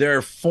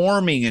they're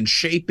forming and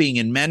shaping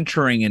and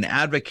mentoring and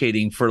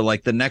advocating for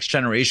like the next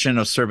generation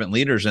of servant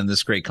leaders in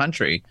this great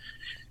country.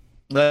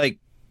 Like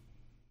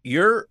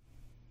you're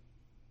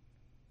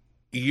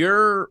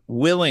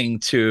willing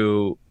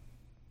to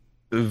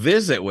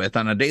visit with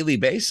on a daily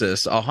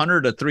basis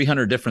 100 to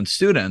 300 different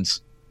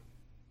students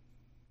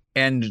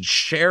and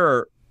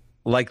share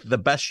like the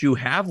best you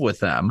have with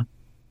them,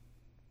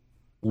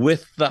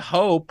 with the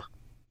hope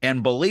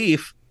and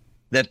belief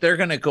that they're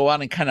going to go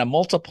out and kind of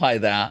multiply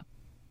that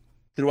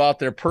throughout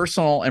their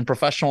personal and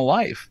professional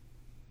life.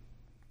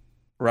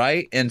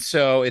 Right. And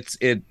so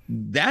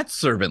that's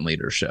servant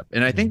leadership.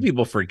 And I think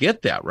people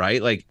forget that,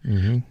 right? Like,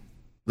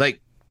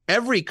 like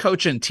every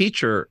coach and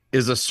teacher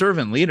is a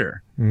servant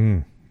leader.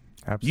 Absolutely.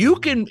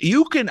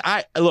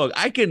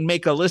 I can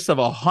make a list of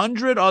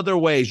 100 other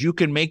ways you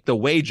can make the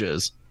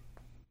wages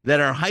that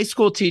our high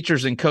school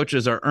teachers and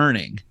coaches are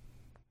earning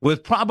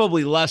with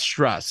probably less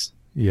stress.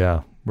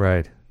 Yeah,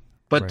 right.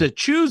 But to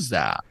choose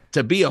that,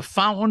 to be a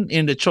fountain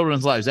into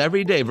children's lives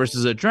every day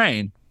versus a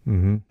drain,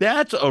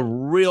 that's a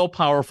real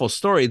powerful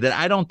story that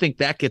I don't think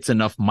that gets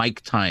enough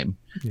mic time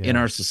in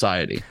our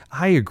society.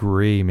 I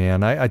agree,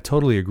 man. I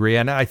totally agree.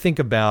 And I think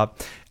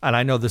about, and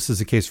I know this is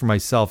the case for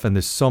myself, and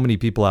there's so many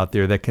people out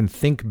there that can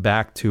think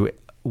back to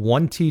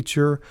one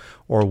teacher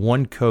or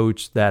one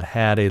coach that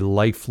had a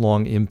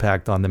lifelong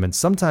impact on them. And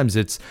sometimes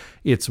it's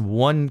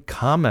one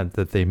comment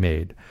that they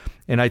made.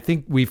 And I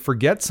think we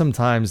forget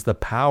sometimes the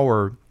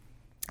power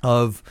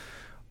of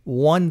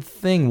one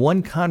thing,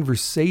 one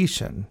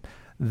conversation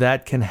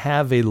that can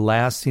have a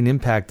lasting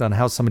impact on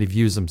how somebody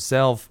views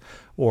themselves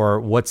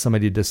or what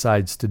somebody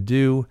decides to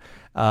do.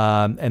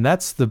 And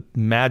that's the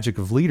magic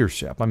of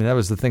leadership. I mean, that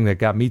was the thing that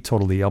got me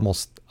totally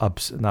obsessed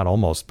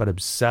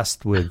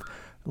with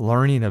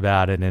learning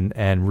about it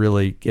and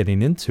really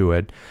getting into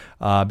it,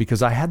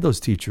 because I had those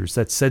teachers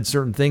that said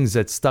certain things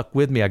that stuck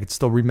with me. I could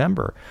still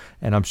remember,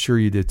 and I'm sure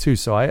you did too.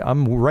 So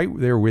I'm right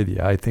there with you.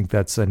 I think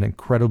that's an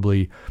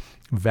incredibly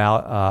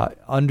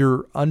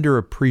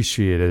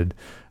underappreciated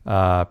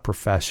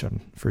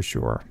profession for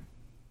sure.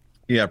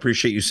 Yeah, I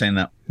appreciate you saying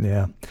that.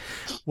 Yeah.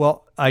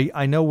 Well,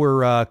 I know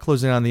we're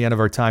closing on the end of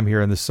our time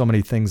here, and there's so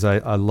many things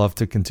I love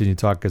to continue to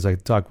talk, because I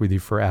talk with you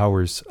for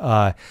hours.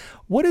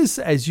 What is,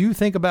 as you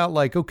think about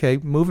like, okay,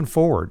 moving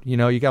forward,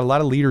 you got a lot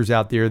of leaders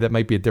out there that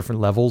might be at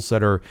different levels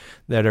that are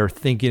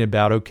thinking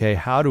about, okay,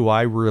 how do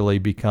I really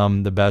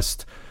become the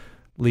best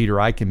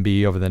leader I can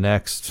be over the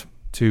next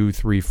 2,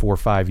 3, 4,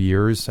 5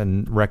 years,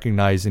 and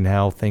recognizing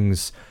how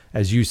things,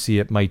 as you see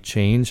it, might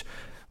change.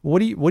 What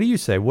do you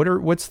say?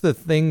 What's the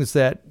things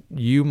that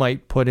you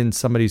might put in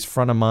somebody's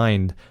front of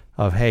mind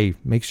of, hey,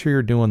 make sure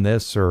you're doing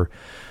this or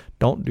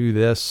don't do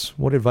this?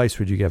 What advice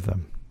would you give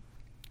them?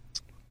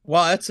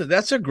 Well,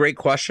 that's a great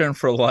question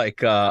for like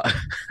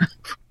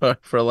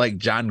for like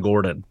John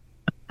Gordon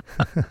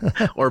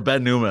or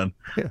Ben Newman.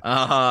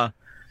 I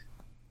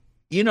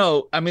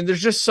mean,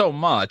 there's just so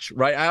much,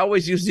 right? I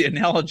always use the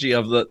analogy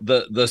of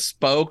the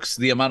spokes,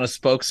 the amount of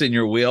spokes in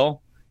your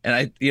wheel.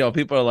 And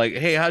people are like,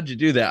 hey, how'd you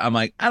do that? I'm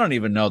like, I don't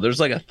even know. There's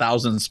like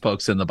 1,000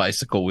 spokes in the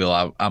bicycle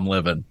wheel I'm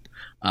living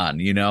on.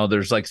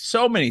 There's like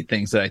so many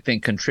things that I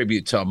think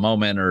contribute to a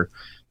moment or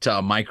to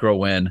a micro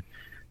win.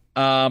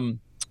 I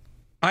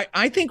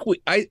think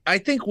we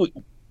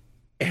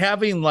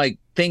having like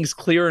things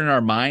clear in our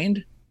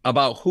mind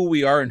about who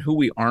we are and who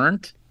we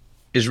aren't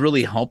is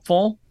really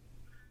helpful.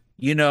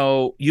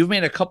 You've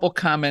made a couple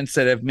comments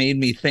that have made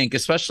me think,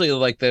 especially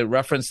like the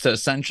reference to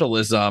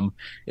essentialism.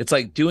 It's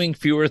like doing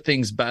fewer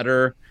things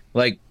better.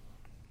 Like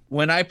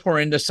when I pour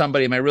into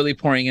somebody, am I really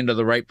pouring into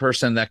the right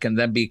person that can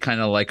then be kind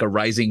of like a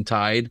rising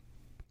tide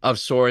of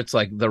sorts,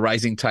 like the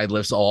rising tide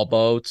lifts all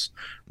boats,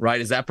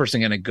 right? Is that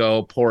person going to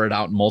go pour it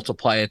out and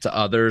multiply it to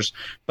others?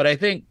 But I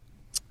think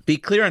be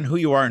clear on who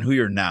you are and who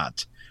you're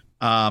not.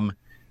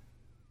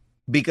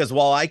 Because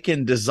while I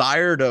can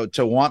desire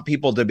to want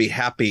people to be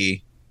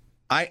happy,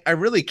 I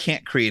really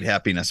can't create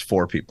happiness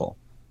for people.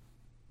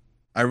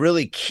 I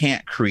really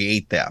can't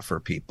create that for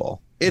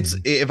people. It's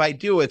if I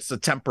do, it's a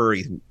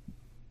temporary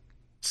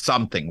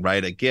something,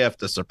 right? A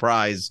gift, a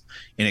surprise,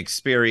 an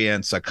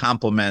experience, a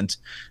compliment,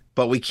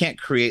 but we can't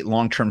create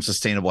long-term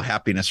sustainable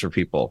happiness for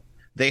people.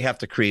 They have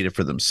to create it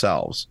for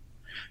themselves.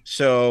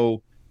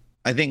 So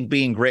I think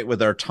being great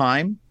with our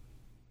time,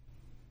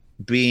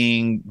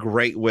 being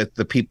great with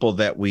the people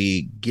that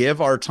we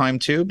give our time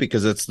to,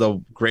 because it's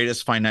the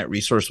greatest finite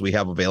resource we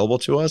have available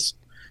to us,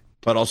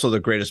 but also the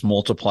greatest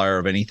multiplier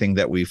of anything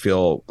that we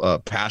feel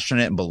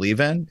passionate and believe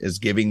in, is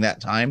giving that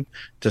time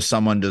to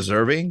someone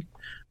deserving.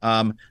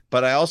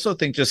 But I also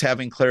think just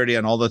having clarity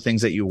on all the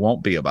things that you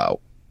won't be about.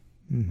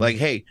 Like,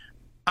 hey,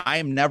 I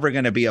am never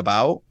going to be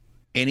about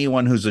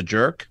anyone who's a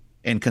jerk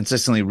and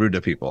consistently rude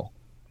to people.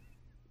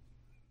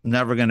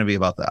 Never going to be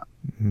about that.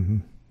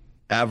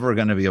 Ever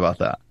going to be about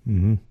that.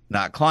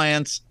 Not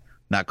clients,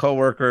 not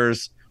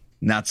coworkers,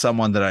 not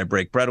someone that I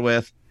break bread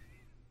with.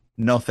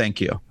 No, thank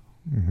you.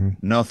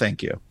 No,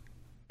 thank you.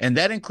 And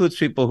that includes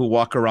people who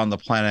walk around the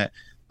planet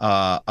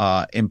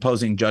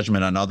imposing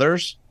judgment on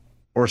others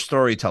or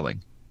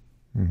storytelling.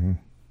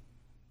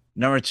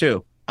 Number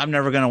two, I'm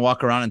never going to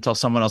walk around and tell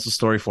someone else's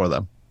story for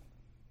them.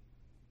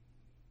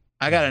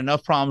 I got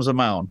enough problems of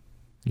my own.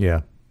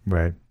 Yeah.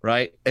 Right.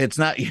 Right. It's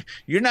not,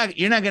 you're not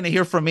going to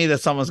hear from me that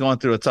someone's going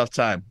through a tough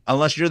time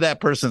unless you're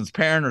that person's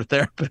parent or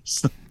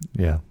therapist.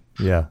 Yeah.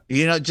 Yeah.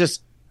 You know,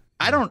 just,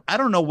 I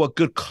don't know what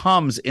good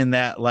comes in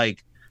that,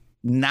 like,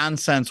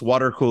 nonsense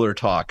water cooler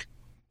talk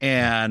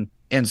and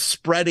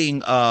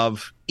spreading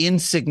of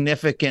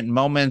insignificant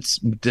moments,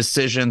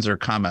 decisions, or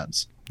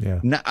comments. Yeah.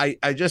 Now,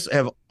 I just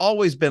have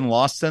always been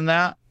lost in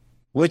that,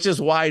 which is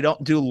why I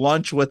don't do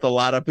lunch with a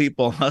lot of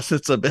people unless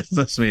it's a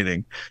business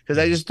meeting, because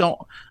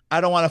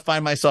I don't want to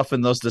find myself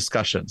in those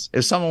discussions.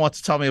 If someone wants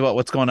to tell me about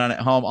what's going on at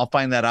home, I'll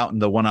find that out in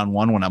the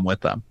one-on-one when I'm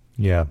with them.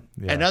 Yeah.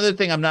 Another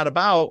thing I'm not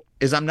about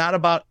is I'm not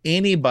about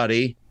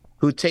anybody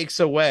who takes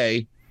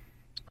away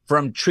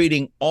from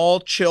treating all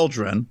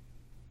children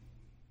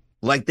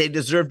like they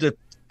deserve to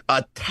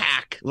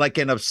attack, like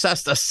an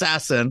obsessed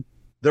assassin,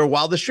 their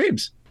wildest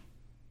dreams.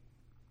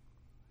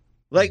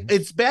 Like,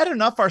 it's bad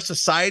enough our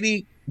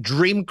society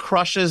dream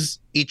crushes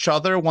each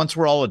other once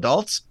we're all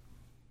adults,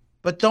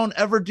 but don't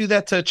ever do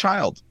that to a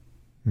child.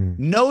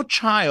 No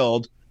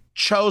child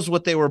chose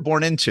what they were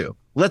born into.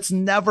 Let's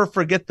never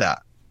forget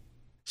that.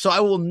 So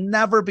I will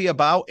never be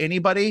about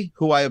anybody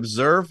who I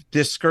observe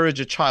discourage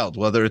a child,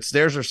 whether it's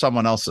theirs or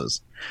someone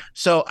else's.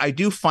 So I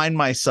do find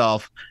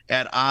myself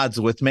at odds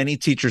with many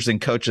teachers and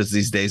coaches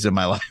these days in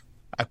my life.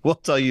 I will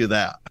tell you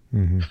that.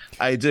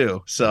 I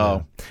do.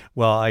 So,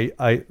 well,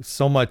 I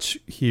so much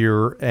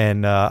here,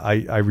 and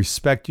I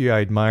respect you. I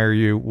admire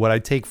you. What I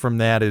take from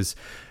that is,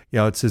 you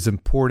know, it's as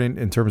important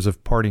in terms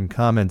of parting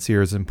comments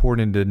here. It's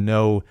important to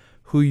know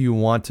who you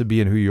want to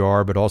be and who you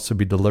are, but also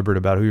be deliberate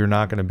about who you're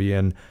not going to be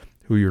and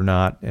who you're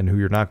not, and who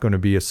you're not going to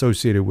be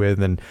associated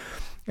with,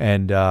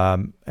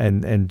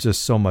 and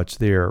just so much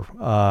there.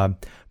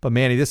 But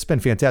Manny, this has been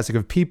fantastic.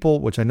 If people,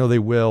 which I know they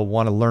will,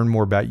 want to learn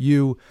more about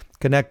you,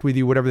 connect with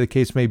you, whatever the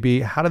case may be,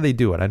 how do they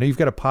do it? I know you've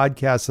got a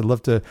podcast. I'd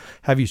love to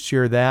have you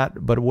share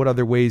that, but what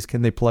other ways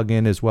can they plug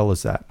in as well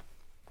as that?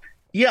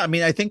 Yeah, I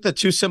mean, I think the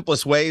two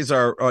simplest ways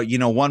are,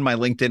 one, my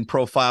LinkedIn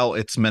profile,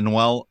 it's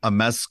Manuel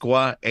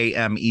Amezcua,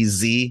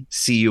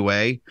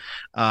 Amezcua.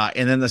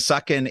 And then the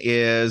second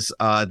is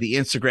the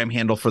Instagram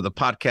handle for the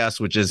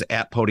podcast, which is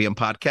 @Podium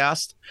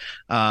Podcast.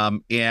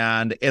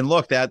 And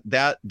look,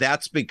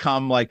 that's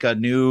become like a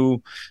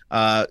new,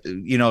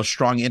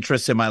 strong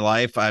interest in my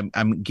life.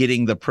 I'm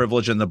getting the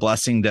privilege and the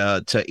blessing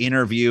to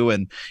interview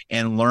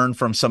and learn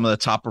from some of the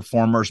top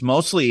performers,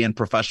 mostly in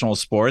professional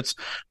sports,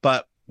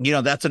 but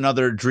that's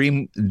another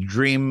dream,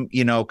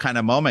 kind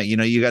of moment.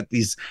 You got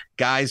these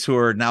guys who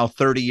are now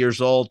 30 years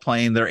old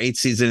playing their 8th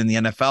season in the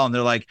NFL. And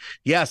they're like,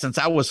 yeah, since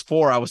I was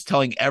 4, I was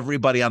telling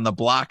everybody on the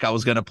block I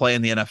was going to play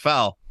in the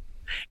NFL.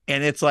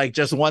 And it's like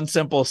just one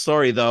simple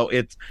story, though.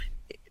 It's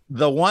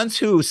the ones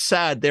who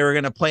said they were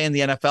going to play in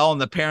the NFL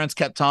and the parents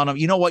kept telling them,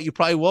 you know what, you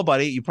probably will,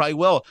 buddy. You probably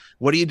will.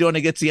 What are you doing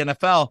to get to the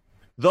NFL?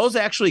 Those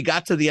actually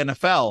got to the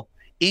NFL.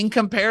 In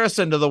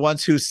comparison to the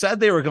ones who said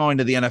they were going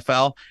to the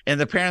NFL, and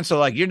the parents are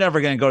like, you're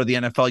never going to go to the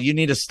NFL. You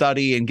need to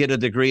study and get a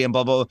degree and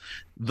blah, blah, blah.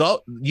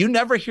 Though you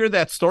never hear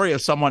that story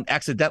of someone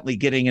accidentally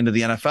getting into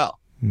the NFL.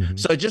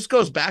 So it just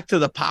goes back to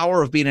the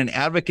power of being an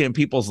advocate in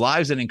people's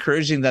lives and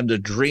encouraging them to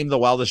dream the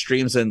wildest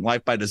dreams in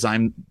life by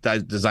design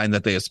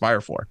that they aspire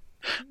for.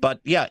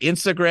 But yeah,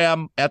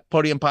 Instagram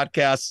 @Podium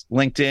Podcast,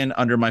 LinkedIn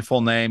under my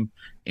full name,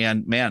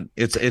 And man,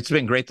 it's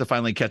been great to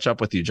finally catch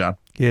up with you, John.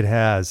 It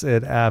has.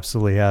 It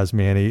absolutely has,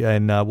 Manny.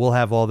 And we'll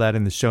have all that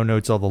in the show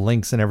notes, all the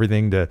links and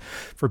everything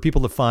for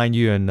people to find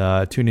you and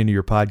tune into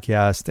your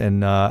podcast.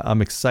 And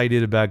I'm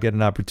excited about getting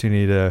an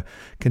opportunity to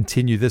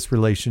continue this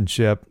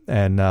relationship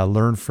and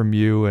learn from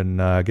you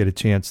and get a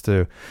chance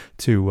to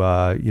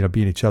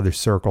be in each other's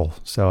circle.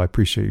 So I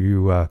appreciate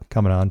you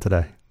coming on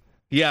today.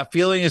 Yeah,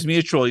 feeling is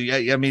mutual.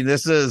 I mean,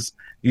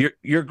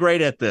 you're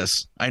great at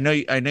this. I know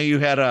you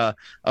had a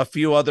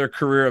few other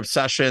career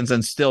obsessions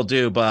and still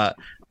do, but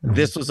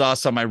this was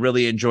awesome. I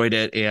really enjoyed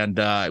it, and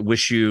I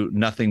wish you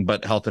nothing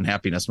but health and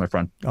happiness, my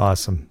friend.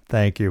 Awesome.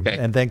 Thank you. Okay.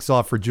 And thanks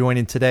all for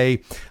joining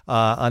today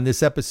on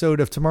this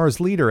episode of Tomorrow's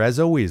Leader. As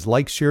always,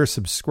 like, share,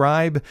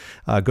 subscribe.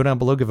 Go down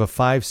below, give a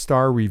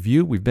 5-star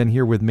review. We've been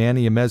here with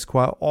Manny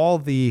Amezcua. All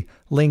the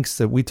links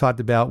that we talked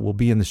about will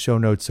be in the show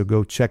notes, so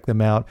go check them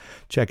out.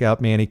 Check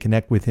out Manny,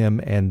 connect with him,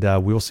 and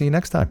we will see you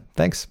next time.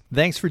 Thanks.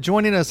 Thanks for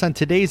joining us on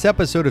today's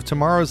episode of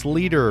Tomorrow's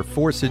Leader.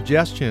 For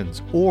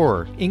suggestions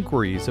or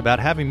inquiries about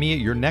having me at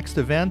your next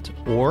event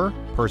or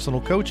personal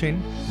coaching,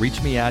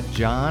 reach me at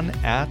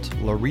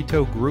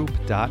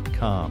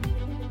john@lauritogroup.com.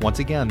 Once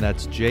again,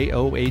 that's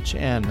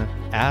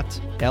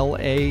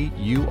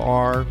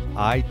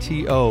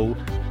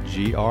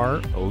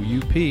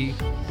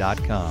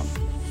JOHN@LAURITOGROUP.com.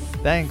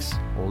 Thanks.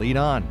 Lead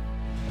on.